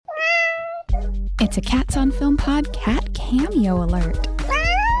It's a Cats on Film Pod cat cameo alert.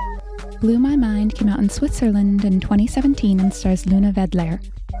 Blew My Mind came out in Switzerland in 2017 and stars Luna Vedler.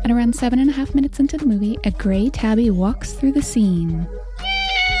 And around 7.5 minutes into the movie, a grey tabby walks through the scene.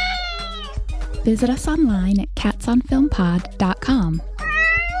 Visit us online at catsonfilmpod.com.